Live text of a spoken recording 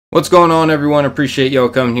What's going on, everyone? Appreciate y'all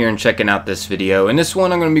coming here and checking out this video. In this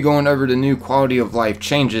one, I'm going to be going over the new quality of life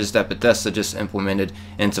changes that Bethesda just implemented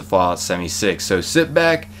into Fallout 76. So sit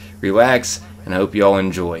back, relax, and I hope y'all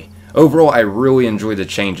enjoy. Overall, I really enjoy the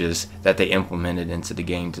changes that they implemented into the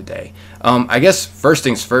game today. I guess first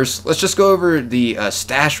things first, let's just go over the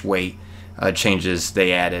stash weight changes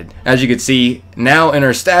they added. As you can see, now in our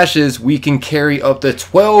stashes, we can carry up to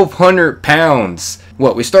 1,200 pounds.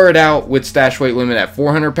 We started out with stash weight limit at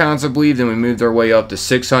 400 pounds, I believe, then we moved our way up to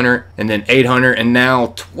 600, and then 800, and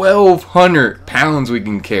now 1,200 pounds we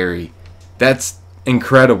can carry. That's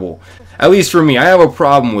incredible. At least for me, I have a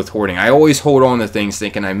problem with hoarding. I always hold on to things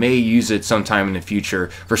thinking I may use it sometime in the future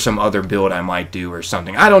for some other build I might do or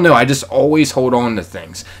something. I don't know, I just always hold on to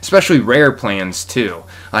things, especially rare plans too.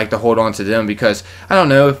 I like to hold on to them because I don't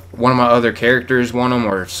know if one of my other characters want them,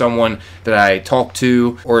 or if someone that I talk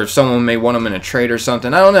to, or if someone may want them in a trade or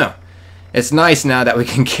something. I don't know. It's nice now that we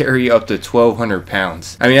can carry up to 1,200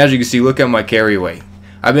 pounds. I mean, as you can see, look at my carry weight.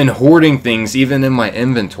 I've been hoarding things even in my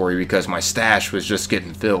inventory because my stash was just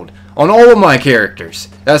getting filled on all of my characters.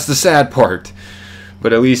 That's the sad part.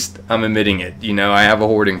 But at least I'm admitting it. You know, I have a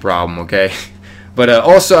hoarding problem, okay? But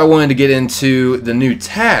also I wanted to get into the new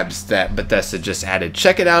tabs that Bethesda just added.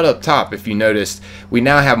 Check it out up top. If you noticed, we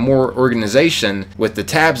now have more organization with the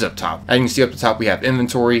tabs up top. As you can see up the top, we have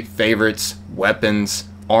inventory, favorites, weapons,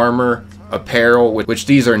 armor, apparel, which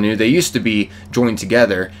these are new. They used to be joined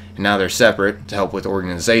together, and now they're separate to help with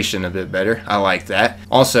organization a bit better. I like that.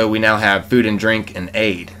 Also, we now have food and drink and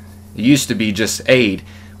aid. It used to be just aid,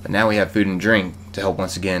 but now we have food and drink to help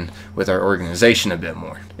once again with our organization a bit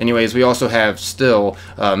more. Anyways, we also have still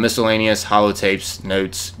miscellaneous holotapes,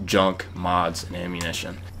 notes, junk, mods, and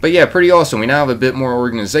ammunition. But yeah, pretty awesome. We now have a bit more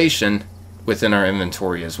organization within our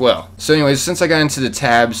inventory as well. So anyways, since I got into the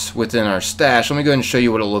tabs within our stash, let me go ahead and show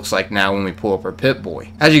you what it looks like now when we pull up our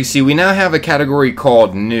Pip-Boy. As you can see, we now have a category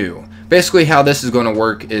called New. Basically how this is going to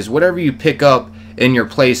work is whatever you pick up in your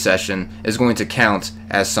play session is going to count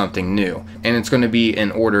as something new, and it's going to be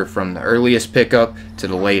in order from the earliest pickup to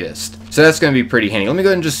the latest. So that's going to be pretty handy. Let me go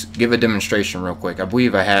ahead and just give a demonstration real quick. I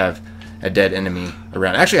believe I have a dead enemy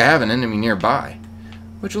around. Actually, I have an enemy nearby.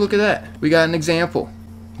 Would you look at that? We got an example.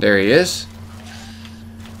 There he is.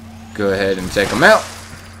 Go ahead and take him out.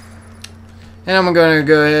 And I'm going to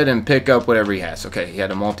go ahead and pick up whatever he has. Okay, he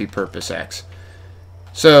had a multi-purpose axe.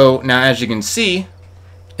 So now as you can see,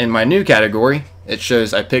 in my new category, it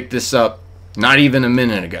shows I picked this up not even a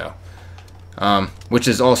minute ago. Which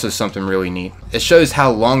is also something really neat. It shows how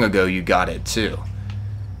long ago you got it too,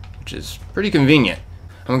 which is pretty convenient.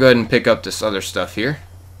 I'm going to go ahead and pick up this other stuff here.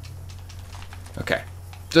 Okay,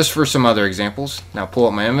 just for some other examples. Now pull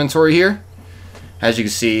up my inventory here. As you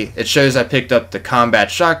can see, it shows I picked up the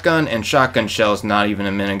combat shotgun and shotgun shells not even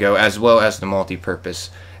a minute ago, as well as the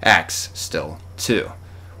multi-purpose axe still too,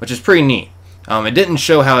 which is pretty neat. It didn't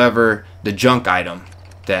show, however, the junk item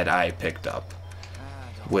that I picked up,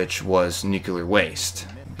 which was nuclear waste.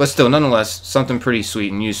 But still, nonetheless, something pretty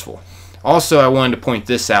sweet and useful. Also, I wanted to point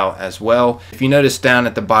this out as well. If you notice down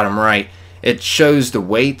at the bottom right, it shows the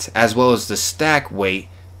weight as well as the stack weight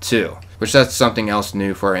too, which that's something else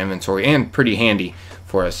new for our inventory and pretty handy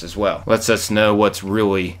for us as well. Lets us know what's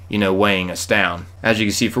really, weighing us down. As you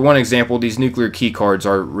can see, for one example, these nuclear key cards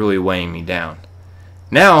are really weighing me down.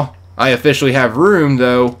 Now, I officially have room,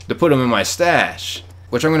 though, to put them in my stash,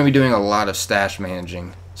 which I'm going to be doing a lot of stash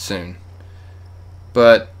managing soon.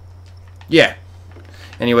 But, yeah.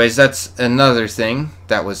 Anyways, that's another thing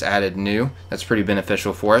that was added new. That's pretty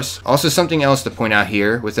beneficial for us. Also, something else to point out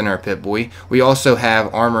here within our Pip-Boy, we also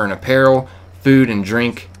have armor and apparel, food and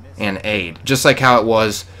drink, and aid, just like how it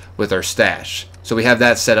was with our stash. So we have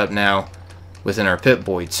that set up now within our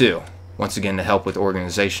Pip-Boy too, once again to help with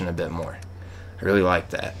organization a bit more. I really like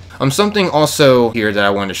that. Something also here that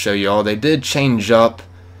I wanted to show you all, they did change up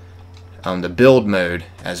the build mode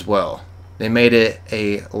as well. They made it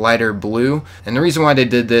a lighter blue, and the reason why they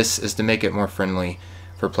did this is to make it more friendly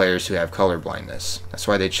for players who have color blindness. That's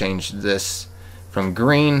why they changed this from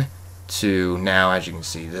green to now, as you can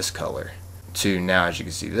see, this color, to now, as you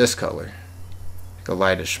can see, this color, like a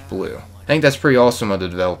lightish blue. I think that's pretty awesome of the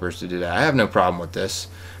developers to do that. I have no problem with this,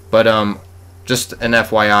 but just an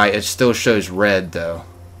FYI, it still shows red though,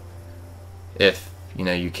 if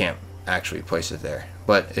you can't actually place it there.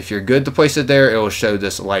 But if you're good to place it there, it will show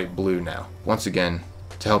this light blue now. Once again,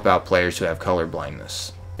 to help out players who have color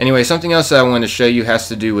blindness. Anyway, something else that I wanted to show you has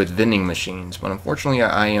to do with vending machines. But unfortunately,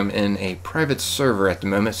 I am in a private server at the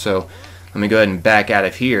moment. So let me go ahead and back out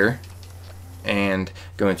of here and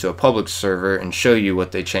go into a public server and show you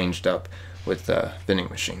what they changed up with vending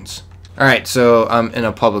machines. Alright, so I'm in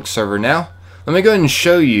a public server now. Let me go ahead and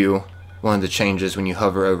show you one of the changes when you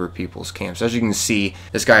hover over people's camps. As you can see,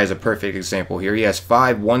 this guy is a perfect example here. He has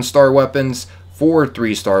 5 1-star weapons, 4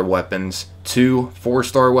 3-star weapons, 2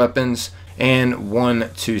 4-star weapons, and 1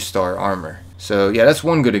 2-star armor. So yeah, that's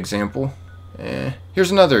one good example.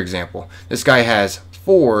 Here's another example. This guy has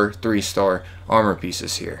 4 3-star armor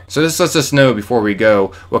pieces here. So this lets us know before we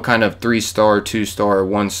go what kind of 3-star, 2-star,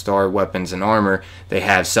 1-star weapons and armor they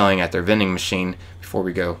have selling at their vending machine before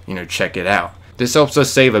we go, check it out. This helps us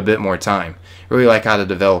save a bit more time. Really like how the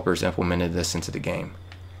developers implemented this into the game.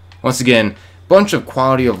 Once again, bunch of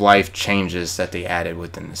quality of life changes that they added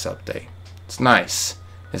within this update. It's nice.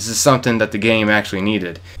 This is something that the game actually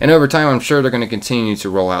needed. And over time, I'm sure they're going to continue to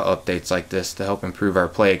roll out updates like this to help improve our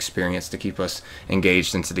play experience to keep us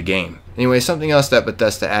engaged into the game. Anyway, something else that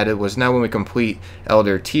Bethesda added was now when we complete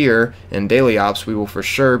Elder Tier in Daily Ops, we will for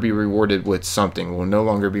sure be rewarded with something. We will no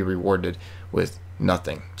longer be rewarded with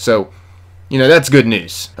nothing. So, that's good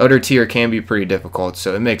news. Elder Tier can be pretty difficult,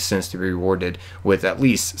 so it makes sense to be rewarded with at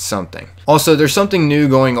least something. Also, there's something new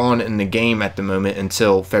going on in the game at the moment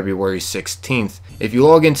until February 16th. If you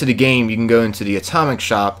log into the game, you can go into the Atomic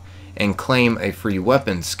Shop and claim a free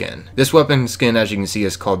weapon skin. This weapon skin, as you can see,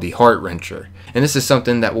 is called the Heart Wrencher. And this is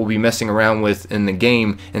something that we'll be messing around with in the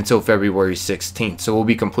game until February 16th. So we'll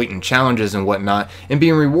be completing challenges and whatnot and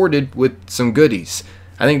being rewarded with some goodies.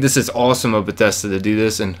 I think this is awesome of Bethesda to do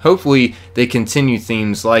this, and hopefully they continue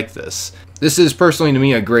themes like this. This is personally to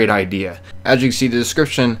me a great idea. As you can see, the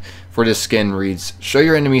description for this skin reads, "Show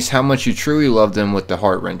your enemies how much you truly love them with the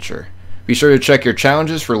Heart Wrencher. Be sure to check your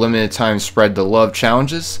challenges for limited time Spread the Love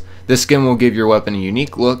challenges. This skin will give your weapon a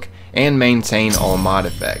unique look and maintain all mod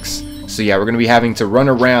effects." So yeah, we're going to be having to run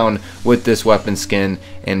around with this weapon skin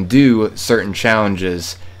and do certain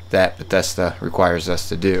challenges that Bethesda requires us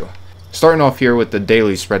to do. Starting off here with the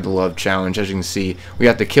daily Spread the Love challenge, as you can see, we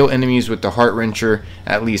have to kill enemies with the Heart Wrencher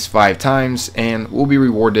at least 5 times, and we'll be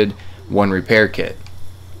rewarded 1 repair kit.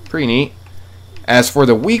 Pretty neat. As for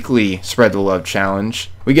the weekly Spread the Love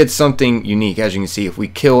challenge, we get something unique. As you can see, if we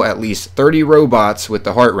kill at least 30 robots with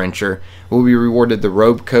the Heart Wrencher, we'll be rewarded the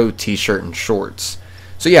Robeco t-shirt and shorts.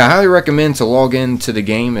 So yeah, I highly recommend to log into the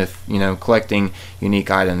game if, collecting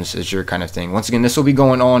unique items is your kind of thing. Once again, this will be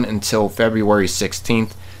going on until February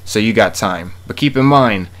 16th. So you got time. But keep in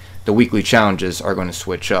mind, the weekly challenges are going to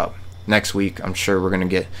switch up. Next week, I'm sure we're going to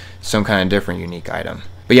get some kind of different unique item.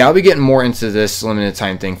 But yeah, I'll be getting more into this limited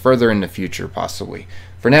time thing further in the future, possibly.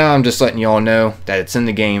 For now, I'm just letting you all know that it's in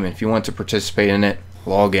the game, and if you want to participate in it,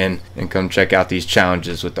 log in and come check out these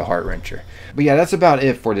challenges with the Heart Wrencher. But yeah, that's about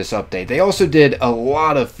it for this update. They also did a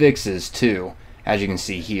lot of fixes too, as you can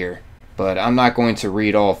see here. But I'm not going to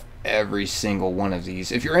read off every single one of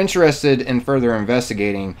these. If you're interested in further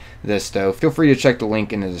investigating this though, feel free to check the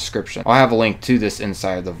link in the description. I'll have a link to this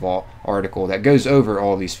Inside of the Vault article that goes over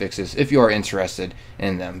all these fixes if you are interested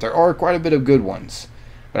in them. There are quite a bit of good ones,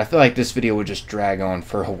 but I feel like this video would just drag on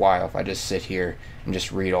for a while if I just sit here and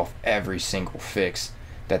just read off every single fix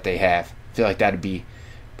that they have. I feel like that'd be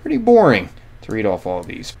pretty boring to read off all of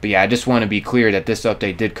these. But yeah, I just want to be clear that this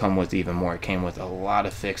update did come with even more. It came with a lot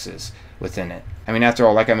of fixes within it. I mean, after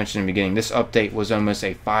all, like I mentioned in the beginning, this update was almost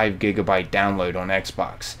a 5 GB download on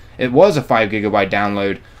Xbox. It was a 5 GB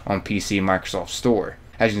download on PC Microsoft Store.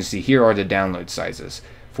 As you can see, here are the download sizes.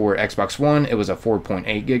 For Xbox One, it was a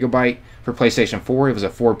 4.8 GB. For PlayStation 4, it was a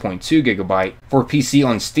 4.2 GB. For PC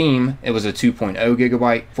on Steam, it was a 2.0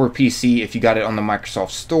 GB. For PC, if you got it on the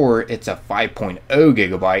Microsoft Store, it's a 5.0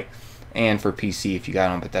 GB. And for PC, if you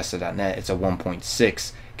got it on Bethesda.net, it's a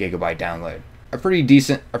 1.6 GB download. A pretty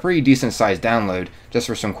decent sized download just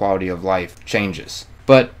for some quality of life changes.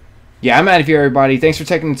 But yeah, I'm out of here, everybody. Thanks for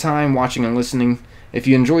taking the time watching and listening. If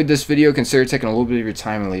you enjoyed this video, consider taking a little bit of your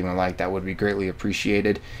time and leaving a like. That would be greatly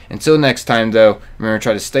appreciated. Until next time, though, remember to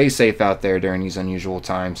try to stay safe out there during these unusual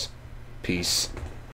times. Peace.